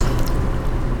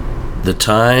The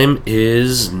time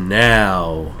is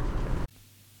now.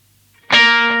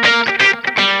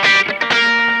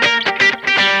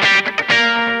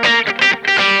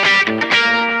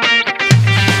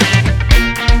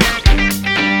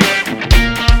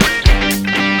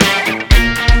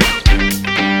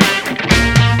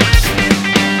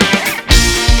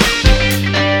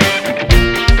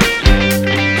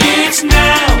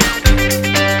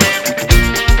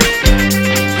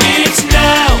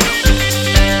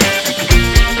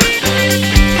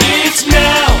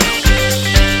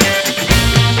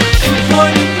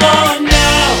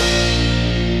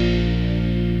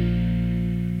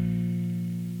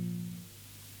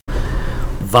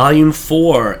 Volume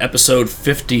 4, Episode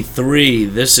 53.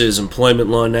 This is Employment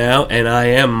Law Now, and I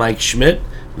am Mike Schmidt,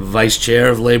 Vice Chair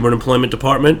of Labor and Employment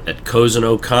Department at Cozen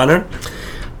O'Connor.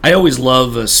 I always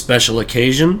love a special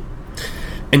occasion,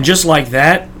 and just like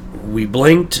that, we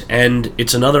blinked, and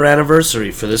it's another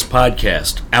anniversary for this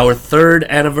podcast. Our third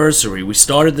anniversary. We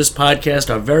started this podcast,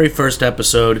 our very first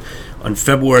episode, on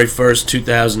February 1st,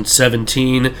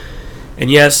 2017. And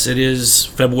yes, it is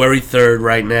February 3rd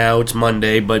right now. It's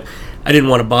Monday, but I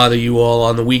didn't want to bother you all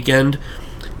on the weekend.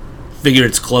 Figured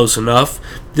it's close enough.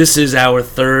 This is our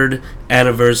third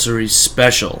anniversary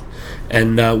special,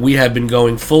 and we have been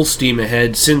going full steam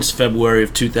ahead since February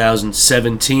of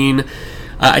 2017.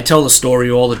 I tell the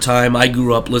story all the time. I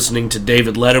grew up listening to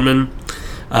David Letterman.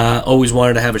 Always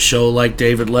wanted to have a show like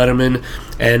David Letterman,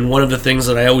 and one of the things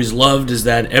that I always loved is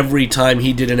that every time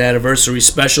he did an anniversary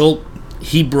special,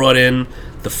 he brought in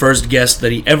the first guest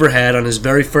that he ever had on his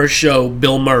very first show,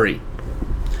 Bill Murray.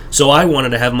 So I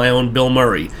wanted to have my own Bill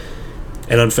Murray.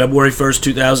 And on February 1st,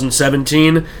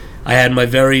 2017, I had my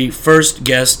very first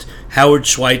guest, Howard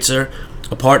Schweitzer,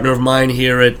 a partner of mine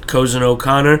here at Cozen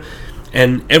O'Connor.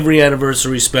 And every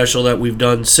anniversary special that we've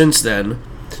done since then,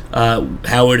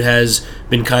 Howard has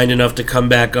been kind enough to come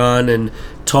back on and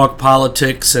talk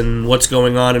politics and what's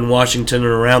going on in Washington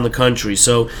and around the country.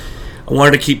 So I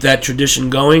wanted to keep that tradition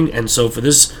going, and so for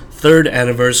this third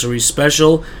anniversary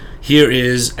special, here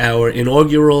is our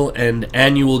inaugural and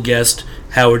annual guest,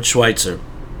 Howard Schweitzer.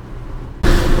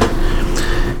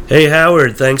 Hey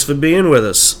Howard, thanks for being with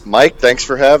us. Mike, thanks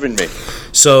for having me.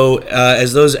 So,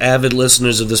 as those avid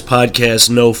listeners of this podcast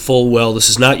know full well, this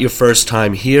is not your first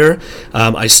time here.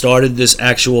 I started this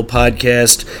actual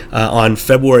podcast on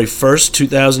February 1st,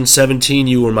 2017.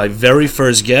 You were my very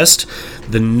first guest.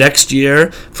 The next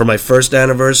year, for my first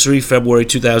anniversary, February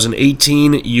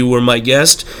 2018, you were my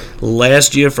guest.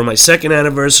 Last year, for my second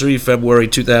anniversary, February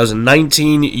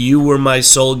 2019, you were my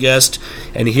sole guest.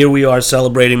 And here we are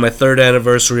celebrating my third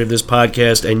anniversary of this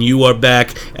podcast, and you are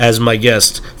back as my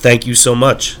guest. Thank you so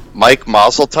much. Mike,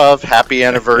 mazel tov, happy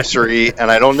anniversary. And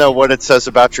I don't know what it says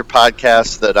about your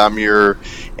podcast that I'm your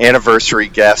anniversary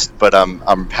guest, but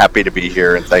I'm happy to be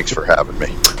here, and thanks for having me.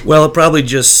 Well, it probably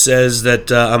just says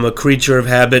that I'm a creature of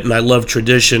habit and I love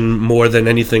tradition more than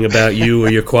anything about you or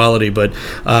your quality, but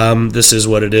this is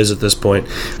what it is at this point.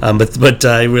 But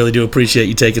I really do appreciate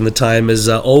you taking the time as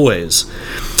always.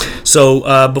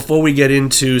 So before we get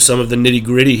into some of the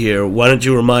nitty-gritty here, why don't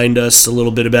you remind us a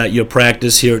little bit about your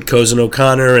practice here at Cozen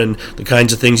O'Connor and the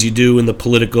kinds of things you do in the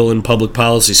political and public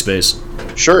policy space?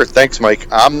 Sure. Thanks, Mike.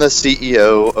 I'm the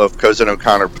CEO of Cozen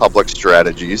O'Connor Public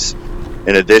Strategies,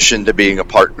 in addition to being a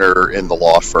partner in the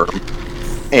law firm.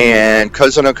 And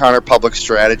Cozen O'Connor Public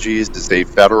Strategies is a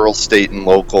federal, state, and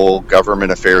local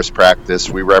government affairs practice.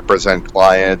 We represent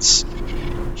clients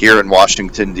here in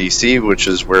Washington, D.C., which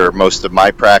is where most of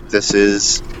my practice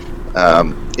is,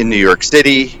 in New York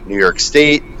City, New York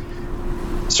State,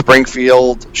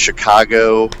 Springfield,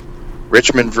 Chicago,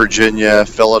 Richmond, Virginia,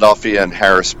 Philadelphia, and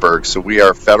Harrisburg. So we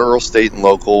are federal, state, and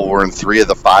local. We're in 3 of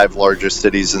the 5 largest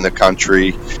cities in the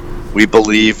country. We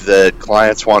believe that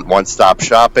clients want one-stop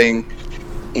shopping,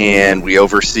 and we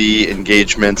oversee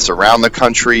engagements around the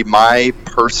country. My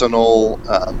personal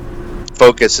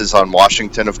focus is on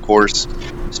Washington, of course.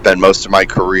 Spent most of my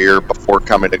career before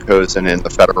coming to Cozen in the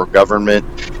federal government,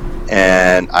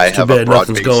 and I have a broad-based...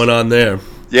 Nothing's going on there.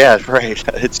 Yeah, right.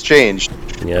 It's changed.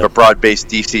 Yep. A broad-based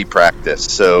DC practice,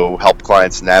 so help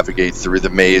clients navigate through the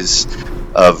maze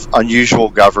of unusual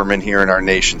government here in our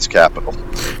nation's capital.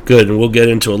 Good, and we'll get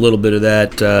into a little bit of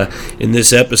that in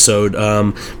this episode,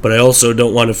 but I also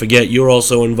don't want to forget you're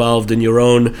also involved in your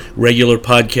own regular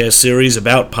podcast series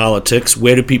about politics.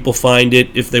 Where do people find it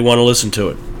if they want to listen to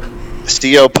it?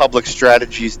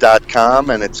 copublicstrategies.com,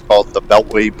 and it's called the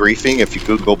Beltway Briefing. If you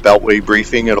Google Beltway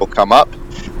Briefing, it'll come up.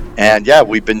 And yeah,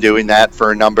 we've been doing that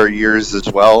for a number of years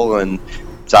as well, and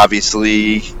it's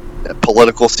obviously a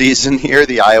political season here.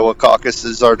 The Iowa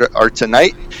caucuses are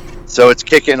tonight, So it's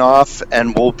kicking off,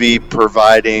 and we'll be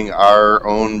providing our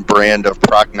own brand of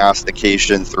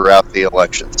prognostication throughout the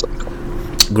election cycle.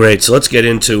 Great. So let's get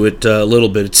into it a little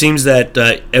bit. It seems that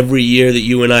every year that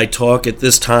you and I talk at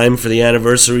this time for the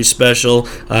anniversary special,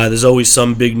 there's always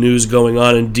some big news going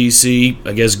on in D.C.,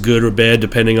 I guess good or bad,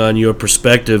 depending on your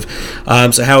perspective.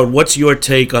 So Howard, what's your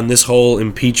take on this whole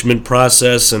impeachment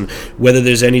process and whether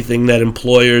there's anything that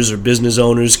employers or business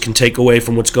owners can take away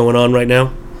from what's going on right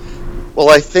now? Well,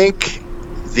 I think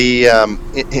the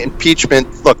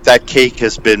impeachment, look, that cake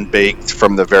has been baked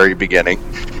from the very beginning.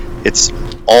 It's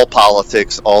all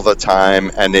politics all the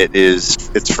time, and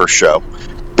it's for show,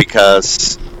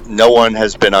 because no one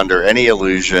has been under any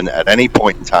illusion at any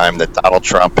point in time that Donald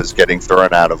Trump is getting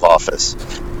thrown out of office.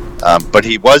 But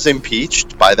he was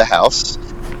impeached by the House,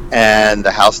 and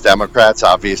the House Democrats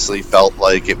obviously felt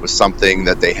like it was something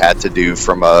that they had to do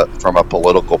from a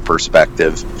political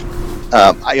perspective.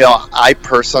 I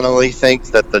personally think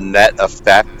that the net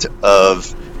effect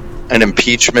of an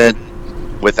impeachment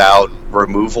without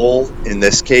removal, in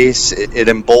this case, it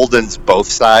emboldens both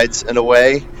sides in a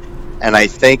way, and I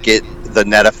think the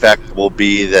net effect will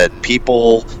be that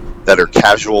people that are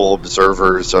casual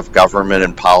observers of government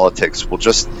and politics will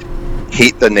just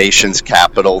hate the nation's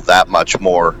capital that much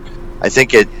more. I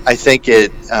think it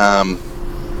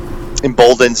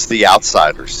emboldens the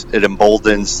outsiders. It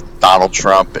emboldens Donald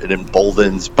Trump. It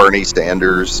emboldens Bernie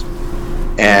Sanders.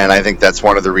 And I think that's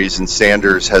one of the reasons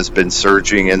Sanders has been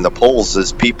surging in the polls,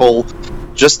 is people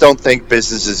just don't think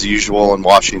business as usual in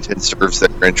Washington serves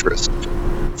their interest.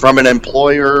 From an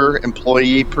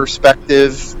employer-employee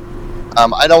perspective,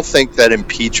 I don't think that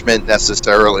impeachment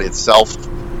necessarily itself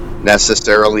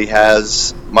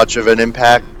has much of an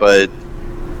impact, but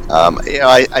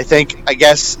I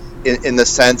guess in the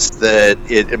sense that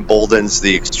it emboldens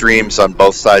the extremes on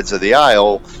both sides of the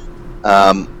aisle,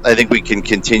 I think we can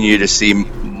continue to see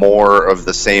more of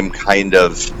the same kind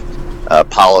of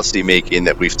policy making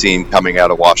that we've seen coming out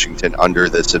of Washington under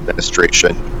this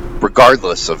administration,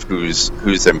 regardless of who's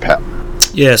in power.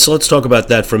 Yeah, so let's talk about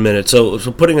that for a minute. So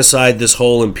putting aside this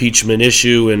whole impeachment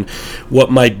issue and what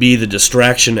might be the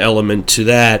distraction element to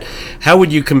that, how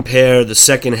would you compare the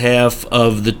second half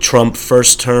of the Trump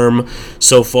first term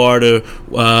so far to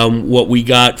what we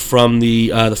got from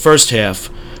the first half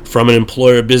from an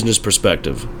employer business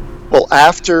perspective? Well,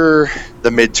 after the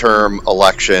midterm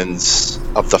elections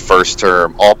of the first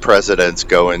term, all presidents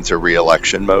go into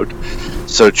re-election mode.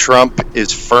 So Trump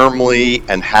is firmly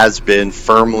and has been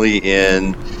firmly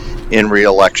in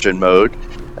re-election mode.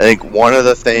 I think one of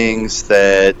the things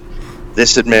that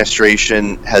this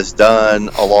administration has done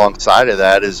alongside of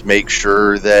that is make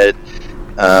sure that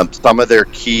some of their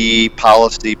key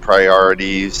policy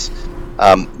priorities,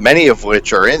 many of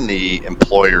which are in the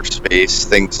employer space,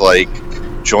 things like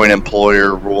joint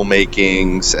employer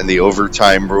rulemakings and the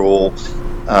overtime rule,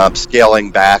 scaling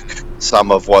back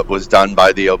some of what was done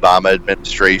by the Obama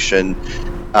administration.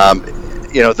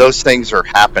 Those things are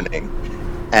happening.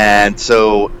 And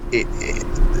so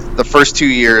the first 2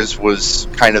 years was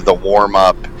kind of the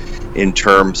warm-up in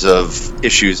terms of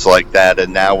issues like that,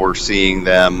 and now we're seeing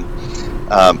them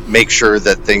make sure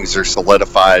that things are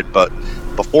solidified but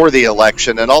before the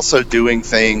election, and also doing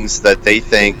things that they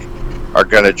think are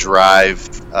going to drive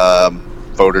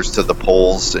voters to the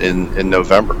polls in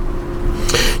November.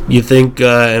 You think,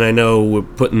 and I know we're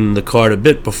putting the cart a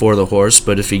bit before the horse,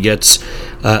 but if he gets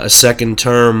a second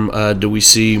term, do we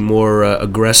see more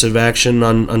aggressive action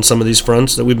on some of these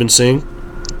fronts that we've been seeing?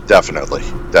 Definitely.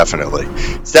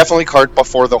 It's definitely cart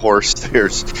before the horse.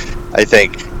 There's, I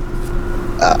think,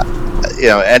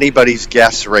 anybody's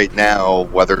guess right now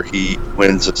whether he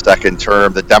wins a second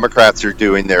term. The Democrats are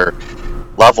doing their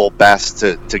level best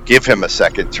to give him a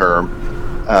second term.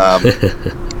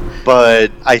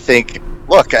 But I think,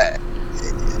 look,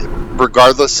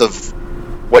 regardless of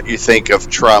what you think of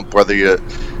Trump, whether you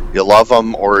love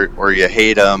him or you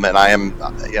hate him, and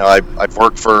I've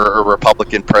worked for a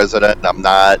Republican president. I'm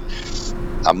not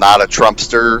a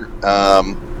Trumpster,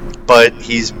 but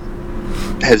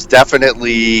has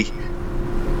definitely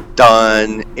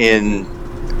done in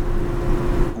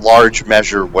large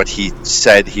measure what he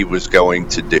said he was going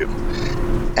to do.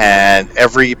 And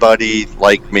everybody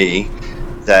like me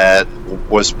that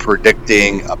was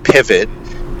predicting a pivot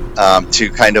to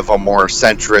kind of a more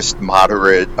centrist,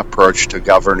 moderate approach to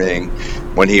governing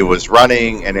when he was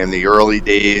running and in the early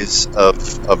days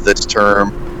of this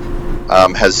term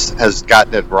has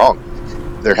gotten it wrong.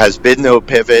 There has been no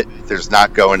pivot. There's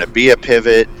not going to be a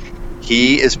pivot.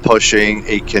 He is pushing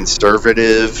a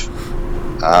conservative,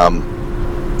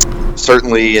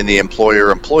 certainly in the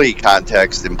employer-employee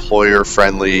context,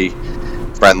 employer-friendly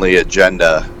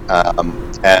agenda.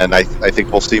 And I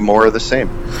think we'll see more of the same.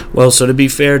 Well, so to be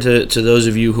fair to those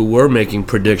of you who were making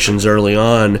predictions early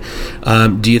on,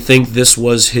 do you think this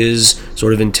was his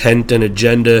sort of intent and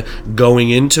agenda going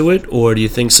into it, or do you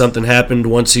think something happened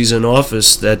once he's in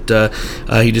office that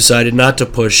he decided not to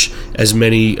push as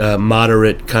many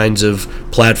moderate kinds of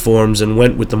platforms and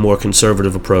went with the more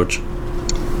conservative approach?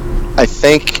 I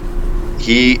think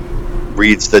he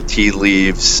reads the tea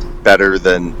leaves better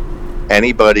than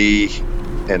anybody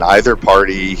in either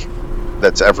party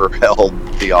that's ever held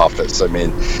the office. I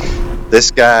mean,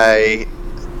 this guy,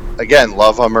 again,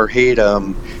 love him or hate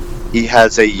him, he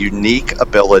has a unique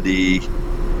ability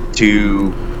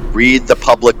to read the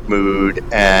public mood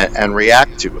and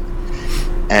react to it.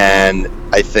 And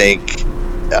I think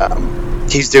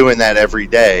he's doing that every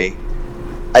day.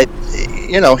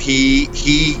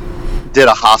 He did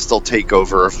a hostile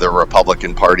takeover of the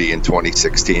Republican Party in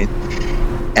 2016.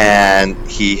 And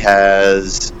he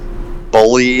has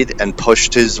bullied and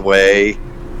pushed his way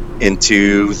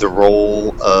into the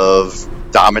role of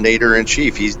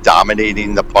dominator-in-chief. He's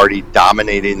dominating the party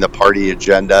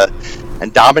agenda,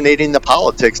 and dominating the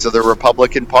politics of the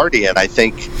Republican Party. And I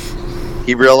think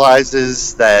he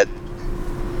realizes that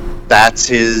that's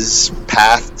his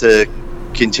path to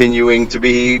continuing to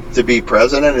be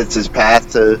president. It's his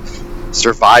path to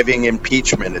surviving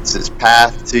impeachment. It's his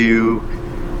path to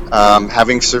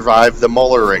having survived the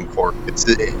Mueller inquiry.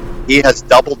 He has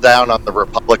doubled down on the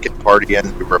Republican Party and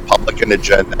the Republican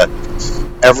agenda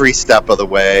every step of the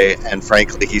way, and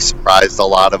frankly, he surprised a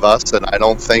lot of us, and I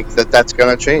don't think that that's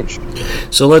going to change.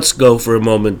 So let's go for a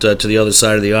moment to the other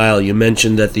side of the aisle. You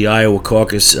mentioned that the Iowa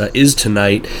caucus is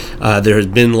tonight. There has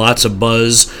been lots of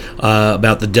buzz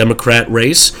about the Democrat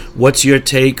race. What's your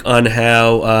take on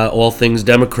how all things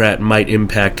Democrat might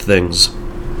impact things?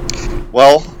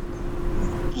 Well,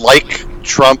 like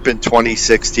Trump in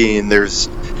 2016, there's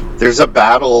a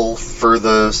battle for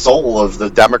the soul of the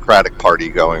Democratic Party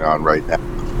going on right now.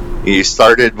 You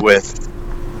started with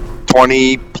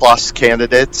 20 plus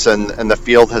candidates, and the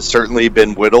field has certainly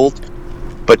been whittled,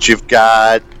 but you've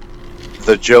got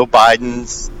the Joe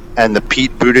Bidens and the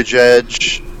Pete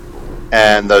Buttigieg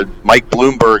and the Mike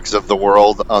Bloombergs of the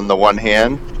world on the one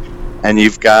hand, and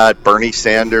you've got Bernie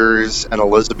Sanders and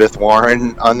Elizabeth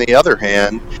Warren on the other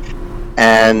hand.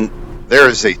 And there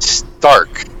is a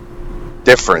stark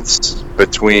difference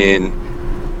between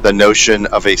the notion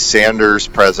of a Sanders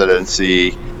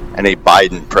presidency and a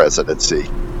Biden presidency.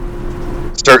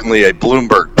 Certainly a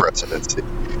Bloomberg presidency.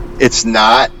 It's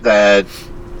not that...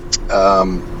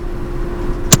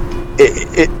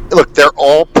 look, they're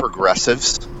all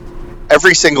progressives.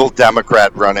 Every single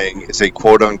Democrat running is a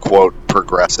quote-unquote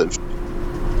progressive.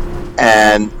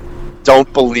 And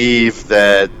don't believe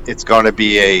that it's going to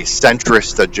be a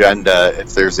centrist agenda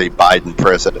if there's a Biden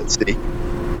presidency.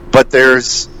 But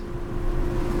there's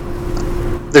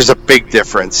a big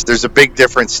difference. There's a big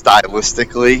difference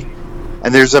stylistically,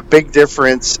 and there's a big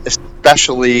difference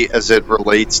especially as it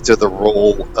relates to the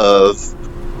role of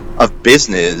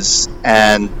business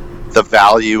and the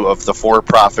value of the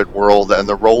for-profit world and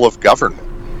the role of government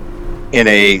in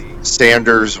a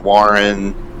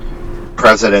Sanders-Warren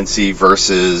presidency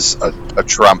versus a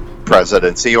Trump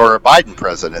presidency or a Biden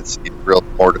presidency. Real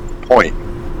more to the point,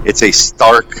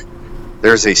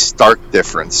 there's a stark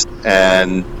difference,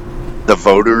 and the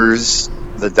voters,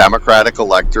 the Democratic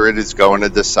electorate, is going to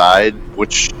decide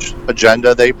which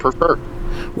agenda they prefer.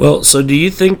 Well, so do you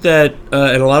think that,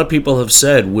 and a lot of people have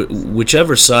said,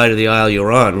 whichever side of the aisle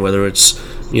you're on, whether it's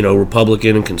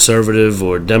Republican and conservative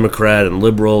or Democrat and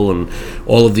liberal, and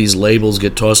all of these labels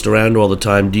get tossed around all the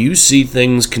time, do you see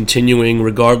things continuing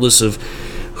regardless of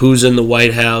who's in the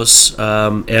White House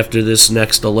after this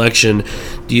next election?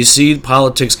 Do you see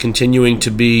politics continuing to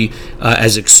be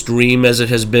as extreme as it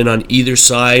has been on either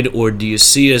side, or do you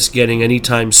see us getting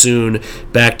anytime soon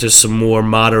back to some more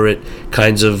moderate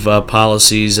kinds of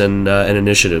policies and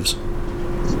initiatives?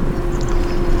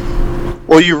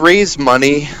 Well, you raise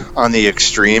money on the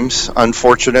extremes,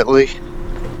 unfortunately.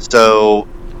 So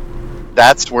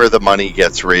that's where the money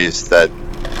gets raised that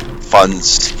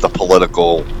funds the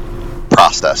political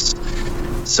process.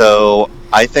 So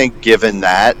I think given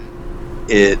that,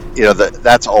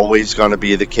 that's always going to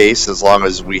be the case as long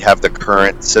as we have the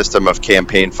current system of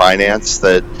campaign finance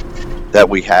that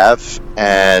we have.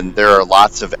 And there are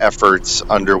lots of efforts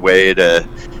underway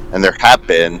and there have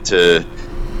been, to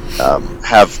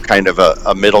have kind of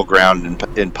a middle ground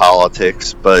in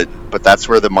politics, but that's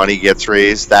where the money gets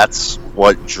raised. That's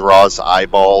what draws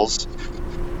eyeballs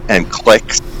and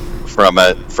clicks from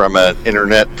an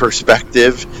internet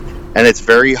perspective, and it's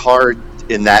very hard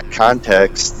in that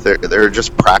context. There are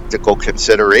just practical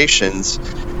considerations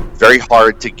very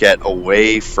hard to get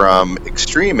away from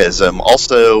extremism.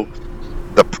 Also,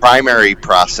 the primary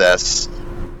process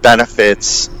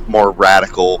benefits more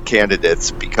radical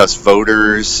candidates because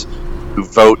voters who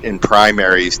vote in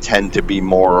primaries tend to be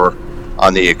more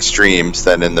on the extremes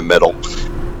than in the middle.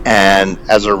 And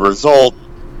as a result,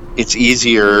 it's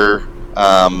easier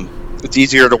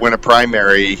to win a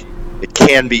primary. It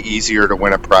can be easier to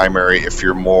win a primary if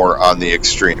you're more on the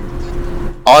extreme.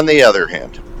 On the other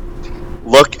hand,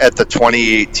 look at the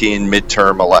 2018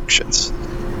 midterm elections.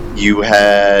 You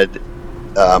had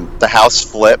the House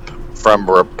flip from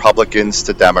Republicans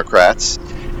to Democrats,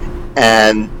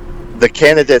 and the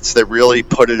candidates that really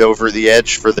put it over the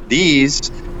edge for the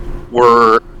Ds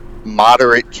were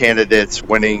moderate candidates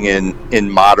winning in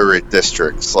moderate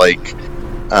districts, like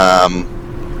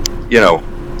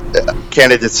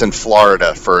candidates in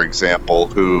Florida, for example,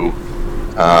 who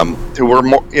were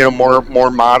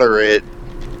more moderate,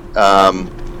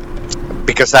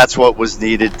 because that's what was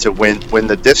needed to win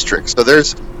the district. So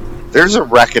there's a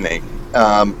reckoning,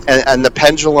 and the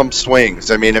pendulum swings.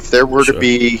 I mean, if there were to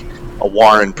be a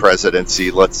Warren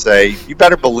presidency, let's say, you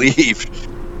better believe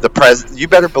that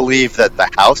the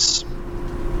House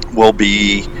will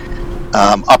be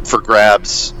up for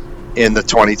grabs in the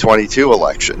 2022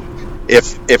 election.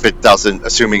 If it doesn't,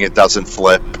 assuming it doesn't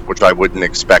flip, which I wouldn't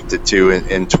expect it to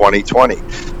in 2020.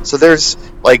 So there's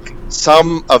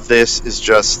some of this is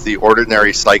just the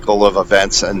ordinary cycle of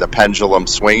events and the pendulum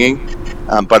swinging,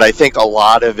 but I think a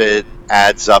lot of it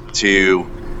adds up to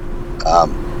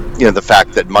the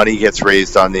fact that money gets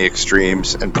raised on the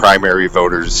extremes, and primary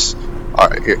voters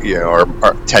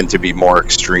tend to be more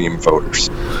extreme voters.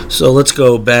 So let's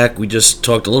go back. We just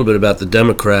talked a little bit about the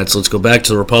Democrats. Let's go back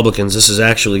to the Republicans. This is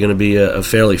actually going to be a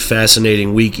fairly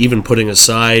fascinating week, even putting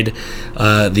aside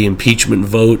the impeachment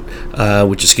vote,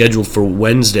 which is scheduled for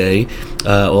Wednesday,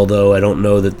 although I don't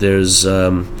know that there's a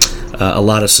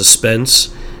lot of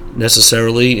suspense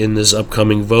necessarily in this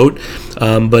upcoming vote.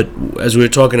 But as we were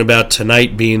talking about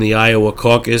tonight being the Iowa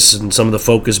caucus and some of the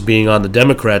focus being on the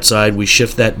Democrat side, we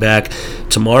shift that back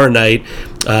tomorrow night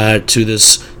to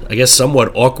this, I guess,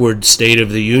 somewhat awkward State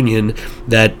of the Union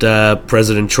that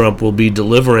President Trump will be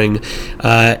delivering.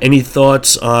 Any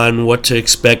thoughts on what to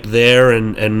expect there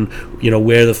and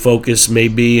where the focus may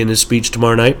be in his speech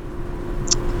tomorrow night?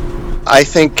 I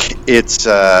think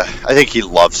I think he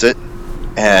loves it.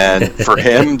 And for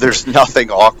him, there's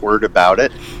nothing awkward about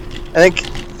it. I think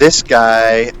this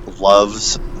guy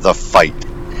loves the fight.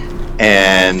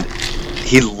 And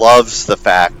he loves the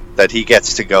fact that he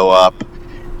gets to go up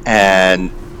and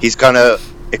he's going to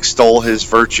extol his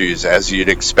virtues, as you'd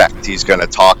expect. He's going to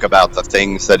talk about the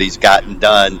things that he's gotten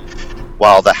done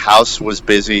while the House was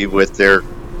busy with their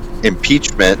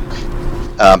impeachment.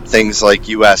 Things like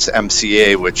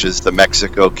USMCA, which is the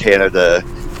Mexico-Canada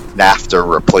NAFTA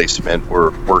replacement,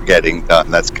 we're getting done.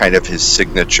 That's kind of his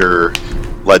signature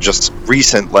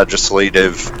recent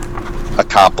legislative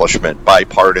accomplishment,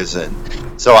 bipartisan.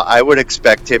 So I would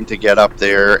expect him to get up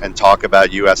there and talk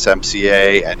about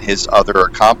USMCA and his other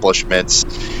accomplishments,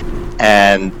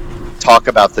 and talk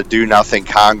about the do-nothing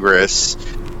Congress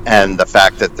and the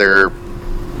fact that they're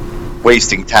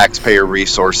wasting taxpayer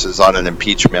resources on an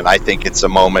impeachment. I think it's a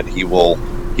moment he will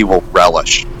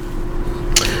relish.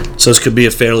 So this could be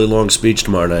a fairly long speech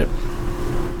tomorrow night.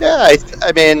 Yeah,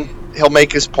 I mean, he'll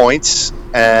make his points,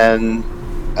 and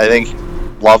I think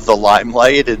love the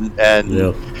limelight, and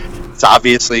it's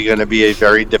obviously going to be a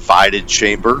very divided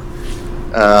chamber.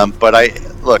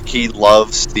 But he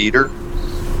loves theater,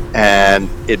 and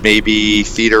it may be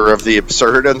theater of the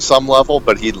absurd on some level,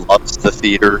 but he loves the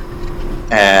theater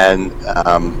and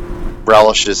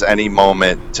relishes any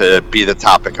moment to be the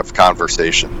topic of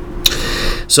conversation.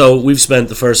 So we've spent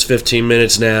the first 15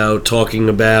 minutes now talking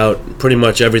about pretty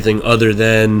much everything other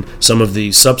than some of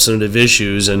the substantive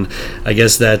issues, and I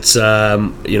guess that's a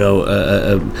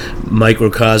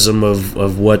microcosm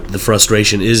of what the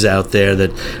frustration is out there,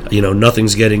 that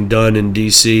nothing's getting done in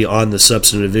D.C. on the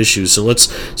substantive issues. So let's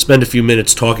spend a few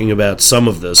minutes talking about some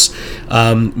of this.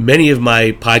 Many of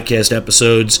my podcast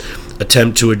episodes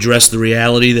attempt to address the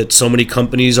reality that so many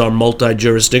companies are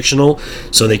multi-jurisdictional,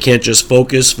 so they can't just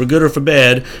focus, for good or for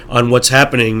bad, on what's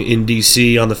happening in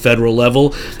D.C. on the federal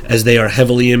level, as they are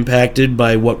heavily impacted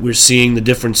by what we're seeing the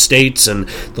different states and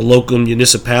the local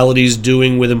municipalities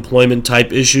doing with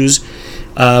employment-type issues.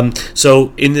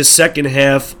 So in this second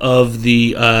half of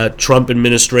the Trump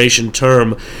administration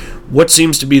term, what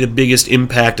seems to be the biggest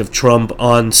impact of Trump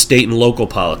on state and local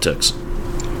politics?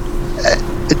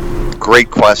 Great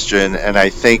question, and I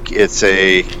think it's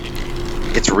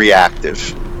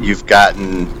reactive. You've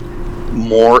gotten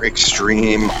more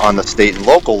extreme on the state and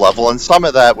local level, and some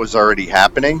of that was already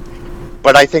happening.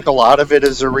 But I think a lot of it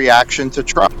is a reaction to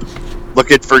Trump.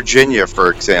 Look at Virginia,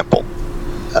 for example.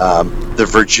 The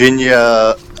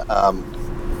Virginia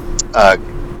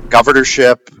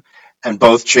governorship and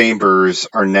both chambers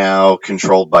are now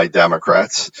controlled by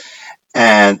Democrats.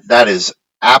 And that is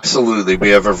absolutely, we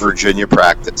have a Virginia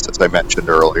practice, as I mentioned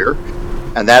earlier,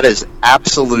 and that is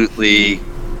absolutely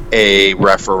a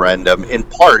referendum in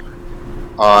part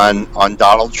on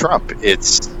Donald Trump.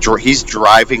 He's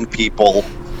driving people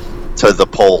to the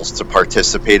polls to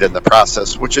participate in the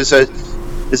process, which is a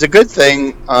good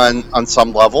thing on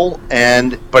some level.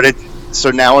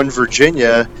 So now in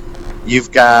Virginia,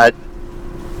 you've got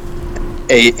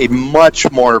a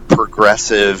much more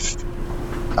progressive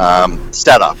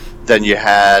setup than you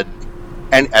had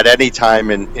at any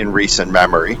time in recent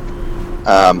memory.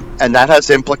 And that has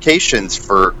implications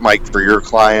for your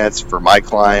clients, for my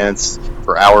clients,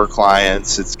 for our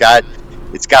clients. It's got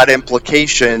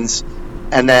implications.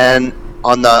 And then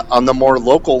on the more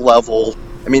local level,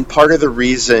 I mean, part of the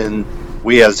reason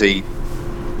we as a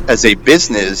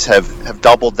business have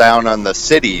doubled down on the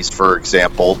cities, for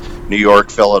example, New York,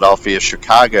 Philadelphia,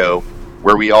 Chicago,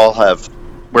 where we have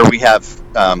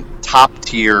top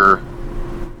tier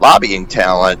lobbying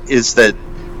talent, is that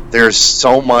there's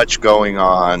so much going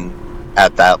on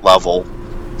at that level,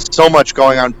 so much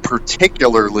going on,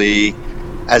 particularly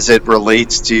as it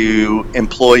relates to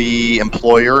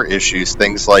employer issues,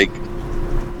 things like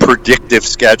predictive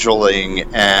scheduling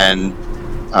and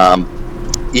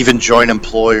even joint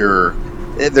employer.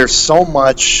 There's so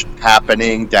much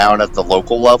happening down at the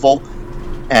local level,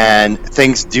 and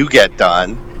things do get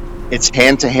done. It's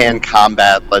hand-to-hand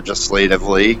combat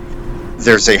legislatively.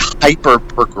 There's a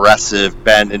hyper-progressive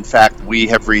bend. In fact, we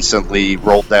have recently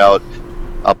rolled out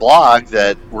a blog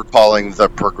that we're calling the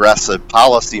Progressive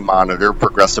Policy Monitor,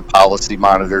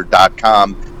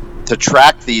 progressivepolicymonitor.com, to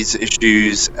track these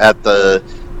issues at the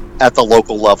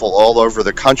local level all over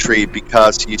the country,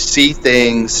 because you see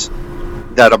things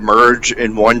that emerge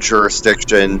in one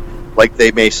jurisdiction, like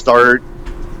they may start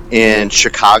in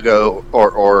Chicago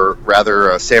or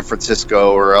rather San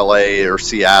Francisco or LA or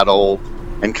Seattle,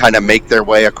 and kind of make their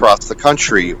way across the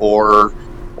country, or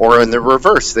in the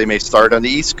reverse, they may start on the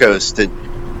East Coast. And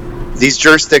these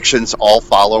jurisdictions all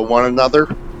follow one another.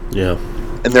 Yeah.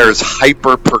 And there is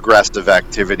hyper progressive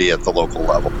activity at the local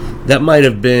level. That might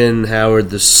have been, Howard,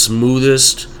 the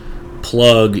smoothest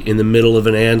plug in the middle of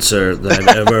an answer that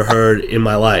I've ever heard in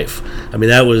my life. I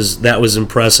mean, that was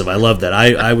impressive. I love that.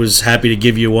 I was happy to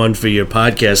give you one for your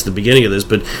podcast at the beginning of this,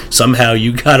 but somehow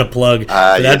you got a plug for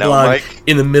that blog, Mike,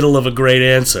 in the middle of a great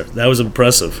answer. That was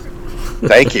impressive.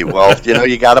 Thank you. Well,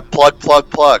 you got to plug.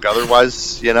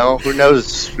 Otherwise, who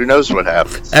knows what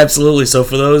happens. Absolutely. So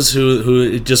for those who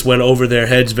it just went over their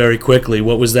heads very quickly,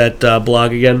 what was that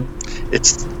blog again?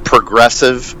 It's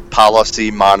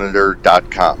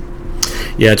progressivepolicymonitor.com.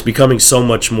 Yeah, it's becoming so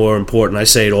much more important. I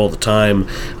say it all the time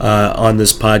on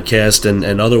this podcast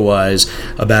and otherwise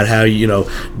about how,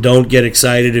 don't get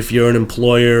excited if you're an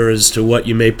employer as to what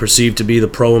you may perceive to be the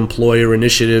pro-employer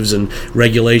initiatives and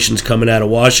regulations coming out of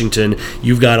Washington.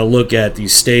 You've got to look at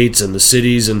these states and the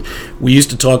cities. And we used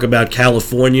to talk about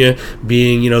California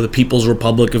being, the People's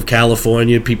Republic of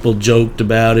California. People joked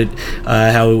about it,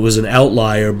 how it was an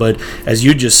outlier. But as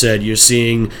you just said, you're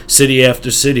seeing city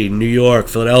after city, New York,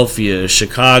 Philadelphia,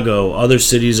 Chicago, other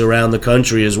cities around the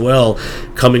country as well,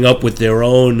 coming up with their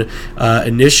own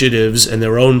initiatives and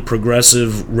their own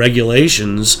progressive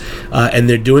regulations, and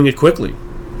they're doing it quickly.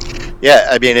 Yeah,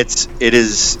 I mean, it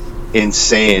is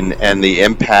insane, and the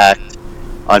impact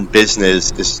on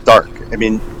business is stark. I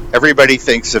mean, everybody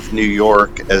thinks of New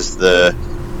York as the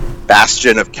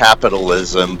bastion of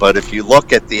capitalism, but if you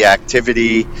look at the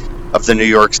activity of the New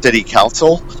York City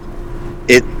Council,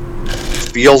 it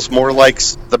feels more like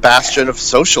the bastion of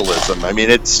socialism. I mean,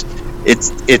 it's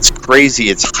crazy.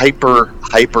 It's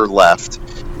hyper left,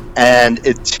 and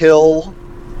until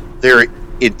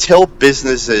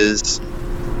businesses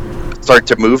start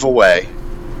to move away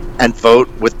and vote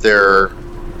with their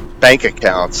bank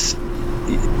accounts,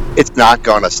 it's not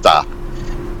going to stop.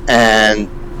 And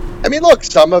I mean, look,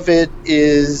 some of it,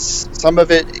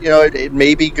 it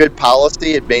may be good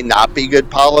policy. It may not be good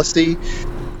policy.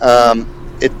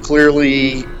 It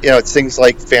clearly, it's things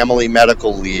like family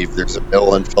medical leave. There's a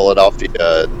bill in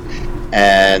Philadelphia,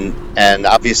 and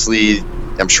obviously,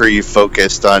 I'm sure you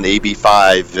focused on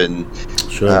AB5 and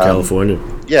California.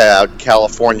 Yeah,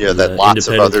 California, that lots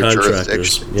of other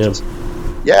jurisdictions.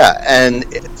 Yeah, and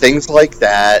things like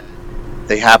that,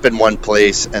 they happen one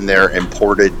place and they're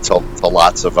imported to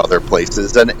lots of other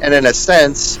places. And in a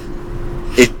sense,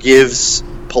 it gives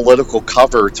political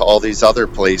cover to all these other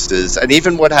places. And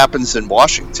even what happens in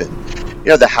Washington,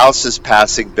 the House is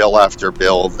passing bill after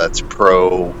bill that's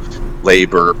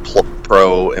pro-labor,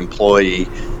 pro-employee,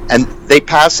 and they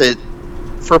pass it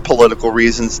for political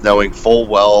reasons, knowing full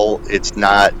well it's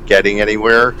not getting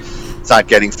anywhere. It's not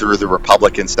getting through the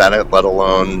Republican Senate, let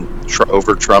alone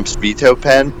over Trump's veto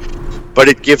pen. But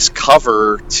it gives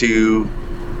cover to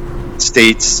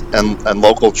states and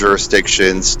local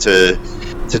jurisdictions to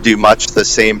do much the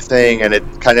same thing, and it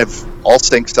kind of all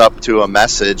syncs up to a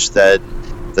message that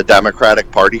the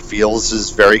Democratic Party feels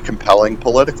is very compelling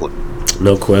politically.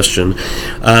 No question.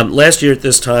 Last year at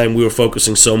this time, we were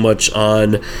focusing so much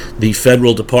on the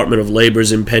Federal Department of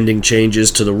Labor's impending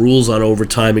changes to the rules on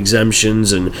overtime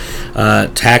exemptions and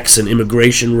tax and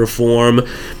immigration reform.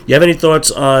 You have any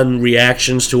thoughts on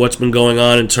reactions to what's been going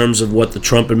on in terms of what the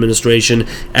Trump administration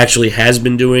actually has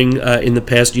been doing in the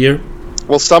past year?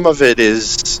 Well, some of it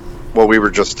is what we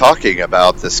were just talking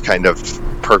about, this kind of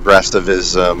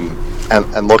progressivism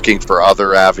and looking for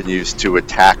other avenues to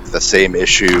attack the same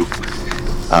issue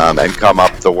and come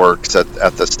up the works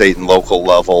at the state and local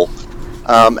level.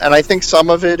 And I think some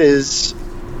of it is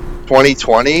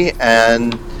 2020,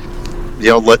 and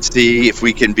let's see if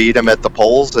we can beat them at the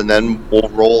polls, and then we'll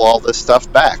roll all this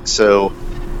stuff back. So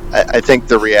I think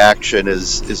the reaction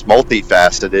is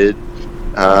multifaceted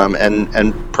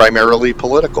and primarily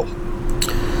political.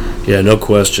 Yeah, no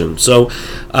question. So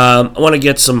I want to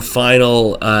get some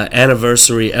final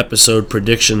anniversary episode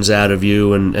predictions out of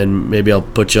you, and maybe I'll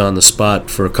put you on the spot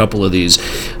for a couple of these.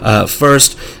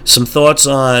 First, some thoughts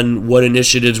on what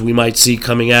initiatives we might see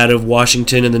coming out of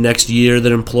Washington in the next year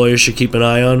that employers should keep an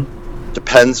eye on?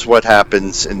 Depends what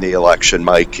happens in the election,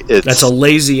 Mike. That's a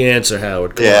lazy answer,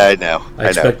 Howard. Come on. I know. I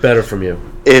expect better from you.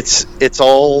 It's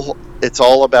all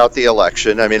about the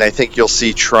election. I mean, I think you'll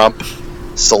see Trump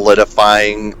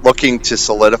looking to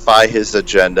solidify his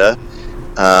agenda,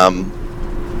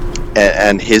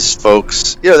 and his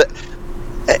folks.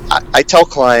 I tell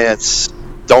clients,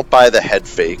 don't buy the head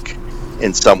fake.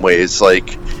 In some ways,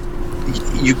 like,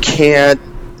 you can't.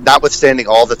 Notwithstanding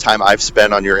all the time I've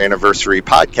spent on your anniversary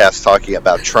podcast talking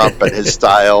about Trump and his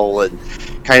style and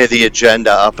kind of the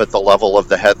agenda up at the level of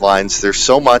the headlines, there's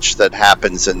so much that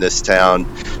happens in this town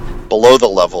below the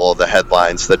level of the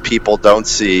headlines that people don't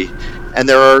see. And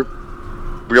there are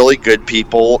really good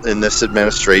people in this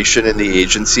administration and the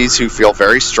agencies who feel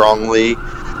very strongly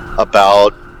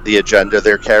about the agenda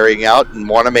they're carrying out and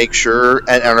want to make sure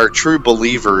and are true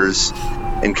believers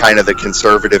in kind of the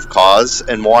conservative cause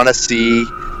and want to see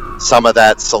some of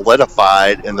that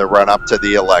solidified in the run-up to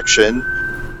the election,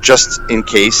 just in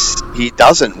case he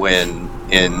doesn't win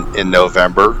in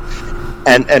November.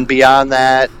 And beyond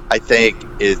that, I think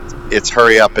it's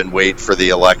hurry up and wait for the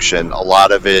election. A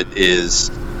lot of it is,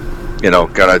 going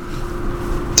to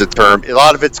a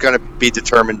lot of it's going to be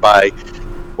determined by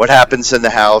what happens in the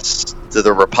House. Do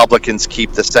the Republicans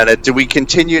keep the Senate? Do we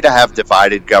continue to have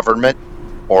divided government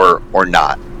or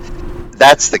not?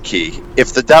 That's the key.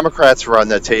 If the Democrats run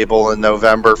the table in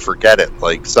November, forget it.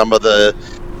 Like, some of the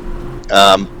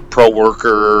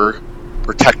pro-worker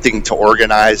Protecting to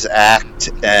Organize Act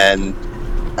and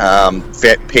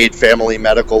paid family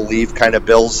medical leave kind of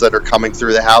bills that are coming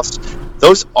through the House,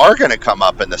 those are going to come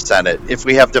up in the Senate. If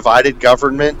we have divided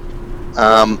government,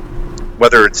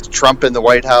 whether it's Trump in the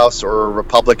White House or a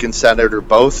Republican Senate or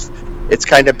both, it's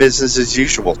kind of business as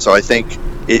usual. So I think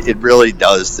it really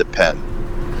does depend.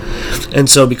 And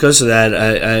so because of that,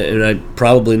 I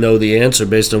probably know the answer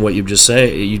based on what you just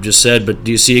said, but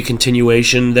do you see a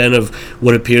continuation then of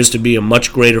what appears to be a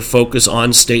much greater focus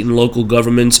on state and local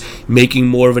governments making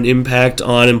more of an impact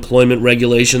on employment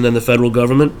regulation than the federal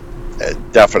government?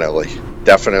 Definitely.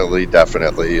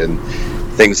 And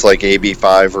things like AB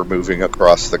 5 are moving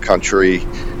across the country.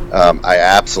 I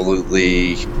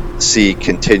absolutely see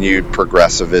continued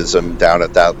progressivism down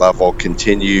at that level,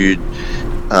 continued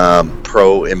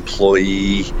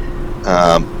pro-employee,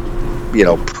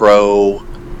 pro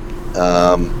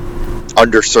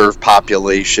underserved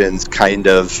populations kind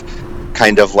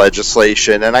of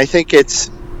legislation. And I think it's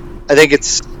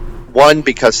one,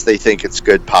 because they think it's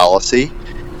good policy.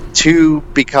 Two,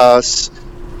 because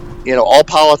all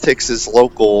politics is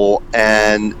local,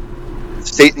 and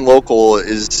state and local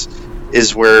is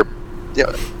where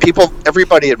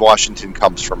everybody in Washington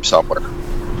comes from somewhere,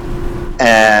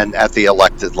 and at the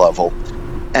elected level.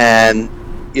 And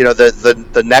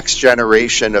the next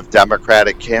generation of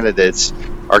Democratic candidates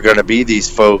are going to be these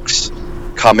folks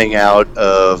coming out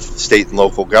of state and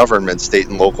local government, state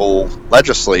and local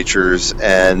legislatures.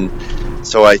 And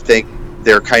so I think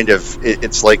they're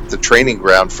it's like the training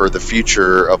ground for the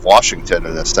future of Washington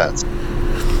in a sense.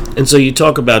 And so you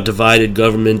talk about divided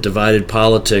government, divided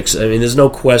politics. I mean, there's no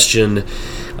question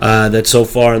that so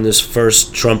far in this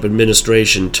first Trump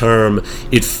administration term,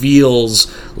 it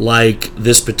feels like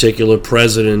this particular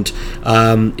president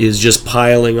is just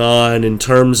piling on in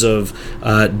terms of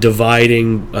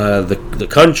dividing the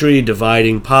country,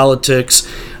 dividing politics.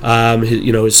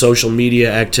 His social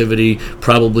media activity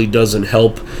probably doesn't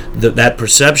help that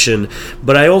perception.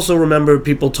 But I also remember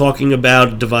people talking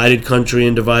about divided country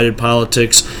and divided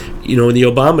politics, in the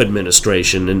Obama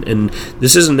administration. And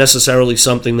this isn't necessarily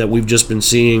something that we've just been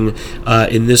seeing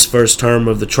in this first term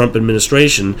of the Trump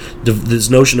administration. This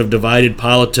notion of divided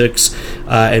politics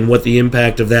and what the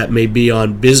impact of that may be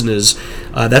on business,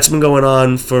 that's been going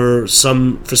on for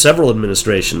several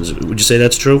administrations. Would you say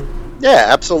that's true? Yeah,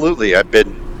 absolutely. I've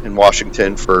been in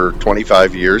Washington for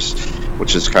 25 years,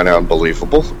 which is kind of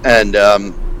unbelievable. And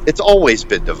it's always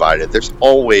been divided. There's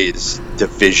always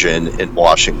division in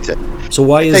Washington. So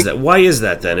why is that? Why is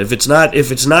that then? If it's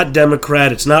not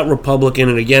Democrat, it's not Republican,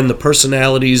 and again, the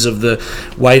personalities of the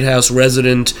White House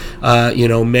resident,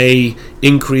 may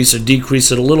increase or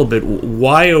decrease it a little bit.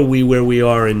 Why are we where we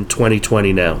are in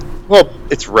 2020 now? Well,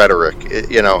 it's rhetoric.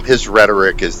 His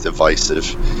rhetoric is divisive.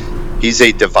 He's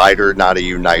a divider, not a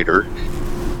uniter.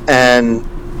 And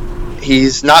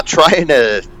he's not trying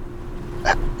to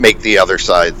make the other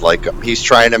side like him. He's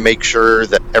trying to make sure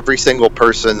that every single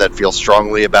person that feels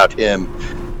strongly about him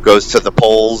goes to the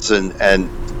polls and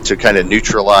to kind of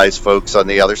neutralize folks on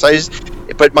the other side.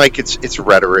 But Mike, it's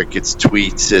rhetoric, it's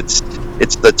tweets, it's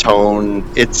the tone.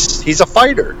 He's a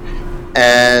fighter,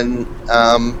 and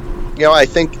I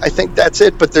think that's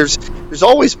it. But there's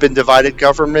always been divided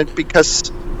government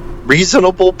because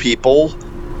reasonable people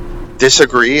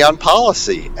disagree on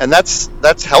policy, and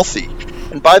that's healthy.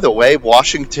 And by the way,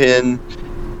 Washington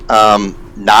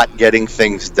not getting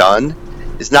things done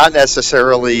is not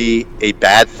necessarily a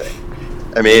bad thing.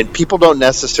 I mean, people don't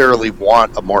necessarily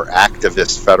want a more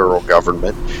activist federal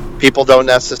government. People don't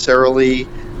necessarily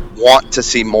want to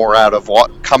see more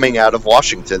coming out of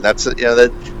Washington.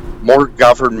 That more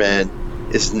government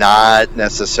is not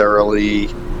necessarily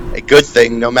a good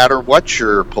thing, no matter what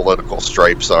your political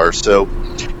stripes are. So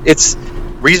it's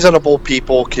reasonable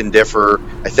people can differ.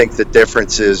 I think the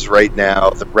difference is right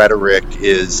now the rhetoric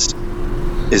is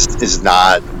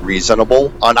not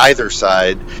reasonable on either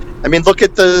side. I mean, look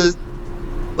at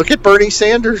Bernie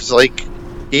Sanders. Like,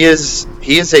 he is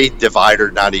a divider,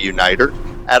 not a uniter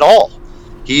at all.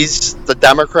 He's the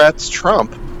Democrats'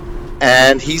 Trump,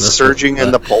 and he's surging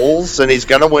in the polls, and he's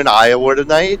going to win Iowa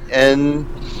tonight, and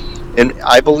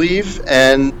I believe,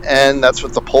 and that's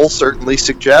what the polls certainly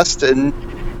suggest. And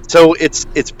so it's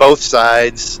both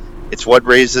sides. It's what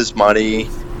raises money.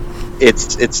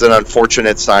 It's an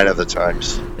unfortunate sign of the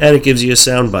times. And it gives you a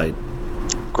soundbite.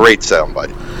 Great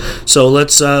soundbite. So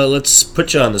let's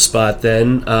put you on the spot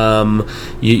then.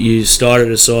 You started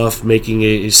us off making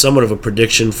a somewhat of a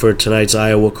prediction for tonight's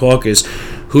Iowa caucus.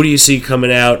 Who do you see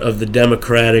coming out of the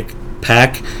Democratic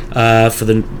pack for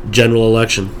the general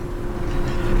election?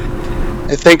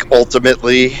 I think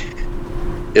ultimately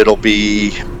it'll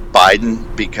be Biden,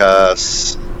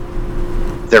 because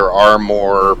there are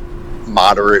more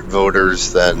moderate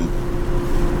voters than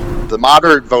the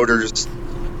moderate voters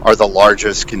are the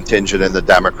largest contingent in the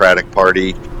Democratic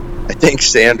Party. I think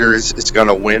Sanders is going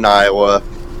to win Iowa.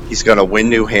 He's going to win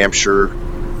New Hampshire,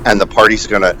 and the party's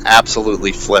going to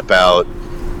absolutely flip out,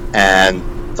 and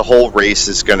the whole race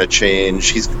is going to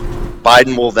change.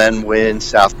 Biden will then win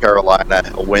South Carolina,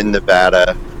 he'll win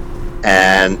Nevada,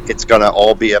 and it's going to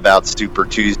all be about Super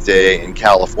Tuesday in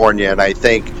California. And I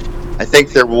think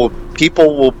the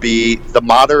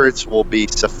moderates will be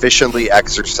sufficiently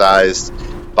exercised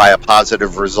by a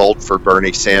positive result for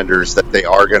Bernie Sanders that they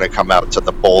are going to come out to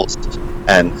the polls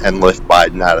and lift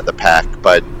Biden out of the pack.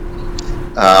 But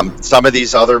some of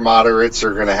these other moderates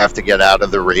are going to have to get out of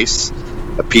the race.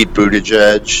 Pete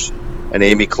Buttigieg and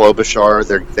Amy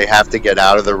Klobuchar, they have to get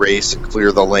out of the race and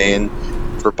clear the lane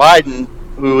for Biden,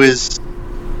 who is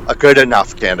a good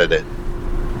enough candidate.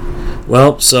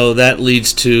 Well, so that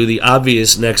leads to the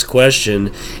obvious next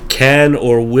question. Can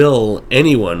or will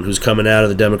anyone who's coming out of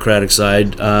the Democratic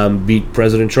side beat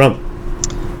President Trump?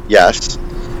 Yes.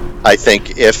 I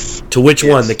think if... To which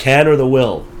one, the can or the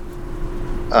will?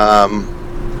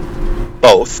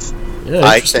 Both. Yeah,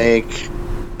 I think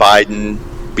Biden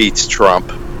beats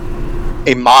Trump.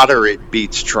 A moderate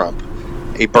beats Trump.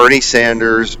 A Bernie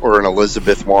Sanders or an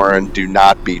Elizabeth Warren do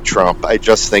not beat Trump. I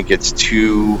just think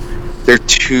they're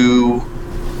too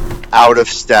out of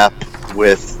step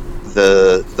with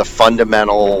the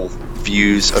fundamental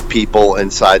views of people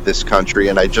inside this country,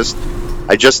 and I just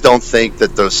don't think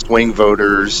that those swing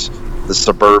voters the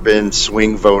suburban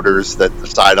swing voters that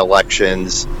decide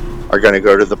elections are going to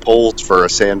go to the polls for a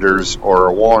Sanders or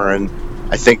a Warren.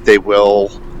 I think they will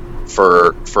for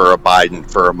a Biden,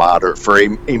 for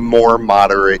a more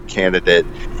moderate candidate.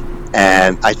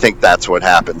 And I think that's what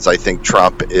happens. I think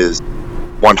Trump is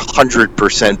 100%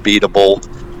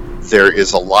 beatable. There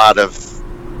is a lot of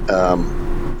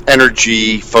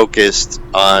energy focused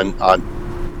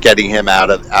on getting him out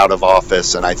of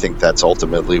office, and I think that's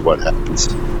ultimately what happens.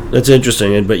 That's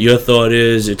interesting. But your thought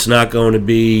is it's not going to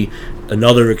be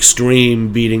another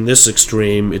extreme beating this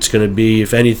extreme. It's going to be,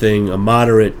 if anything, a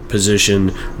moderate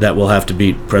position that will have to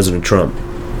beat President Trump.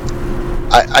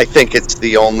 I think it's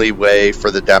the only way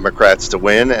for the Democrats to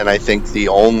win, and I think it's the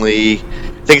only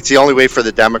way for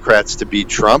the Democrats to beat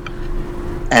Trump.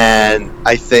 And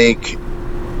I think,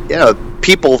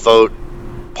 people vote,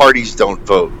 parties don't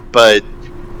vote. But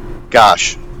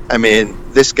gosh, I mean,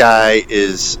 this guy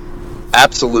is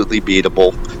absolutely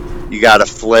beatable. You got to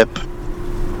flip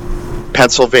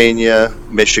Pennsylvania,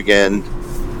 Michigan,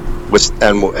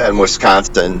 and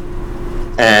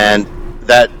Wisconsin, and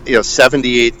that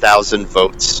 78,000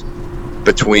 votes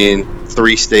between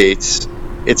three states.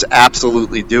 It's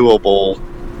absolutely doable,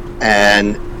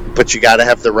 but you got to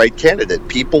have the right candidate.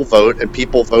 People vote, and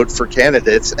people vote for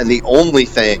candidates, and the only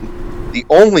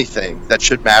thing that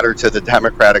should matter to the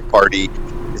Democratic Party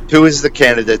is who is the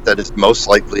candidate that is most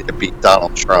likely to beat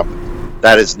Donald Trump.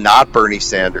 That is not Bernie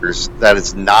Sanders. That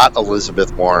is not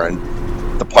Elizabeth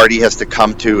Warren. The party has to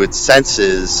come to its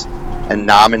senses and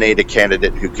nominate a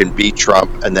candidate who can beat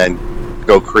Trump, and then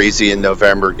go crazy in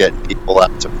November getting people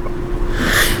out to vote.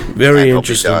 Very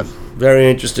interesting.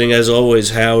 Very interesting, as always,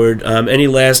 Howard. Any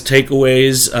last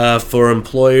takeaways for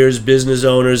employers, business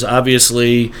owners?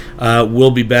 Obviously, we'll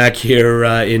be back here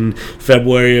in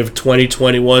February of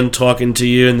 2021 talking to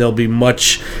you, and there'll be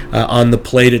much on the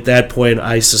plate at that point,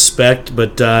 I suspect.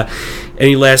 But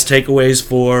any last takeaways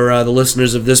for the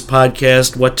listeners of this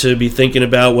podcast? What to be thinking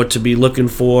about, what to be looking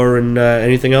for, and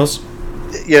anything else?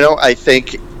 I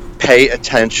think pay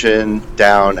attention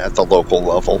down at the local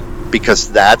level,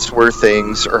 because that's where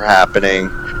things are happening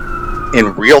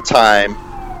in real time,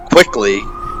 quickly,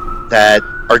 that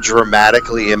are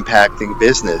dramatically impacting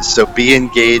business. So be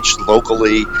engaged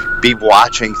locally, be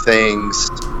watching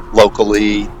things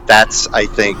locally. That's, I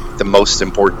think, the most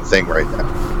important thing right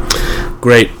now.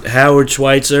 Great. Howard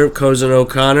Schweitzer, Cozen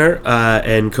O'Connor,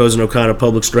 and Cozen O'Connor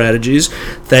Public Strategies.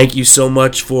 Thank you so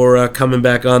much for coming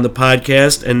back on the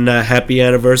podcast, and happy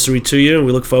anniversary to you. And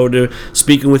we look forward to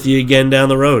speaking with you again down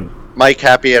the road. Mike,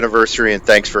 happy anniversary, and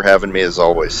thanks for having me as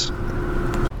always.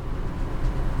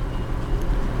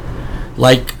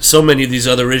 Like so many of these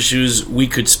other issues, we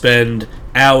could spend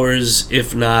hours,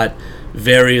 if not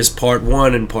various part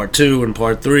 1 and part 2 and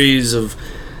part 3s of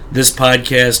this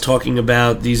podcast talking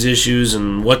about these issues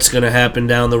and what's going to happen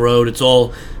down the road. It's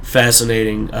all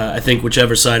fascinating, I think,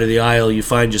 whichever side of the aisle you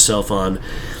find yourself on.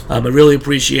 I really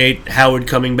appreciate Howard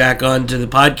coming back onto the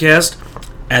podcast.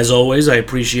 As always, I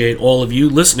appreciate all of you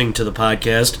listening to the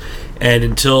podcast. And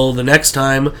until the next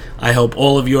time, I hope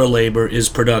all of your labor is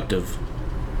productive.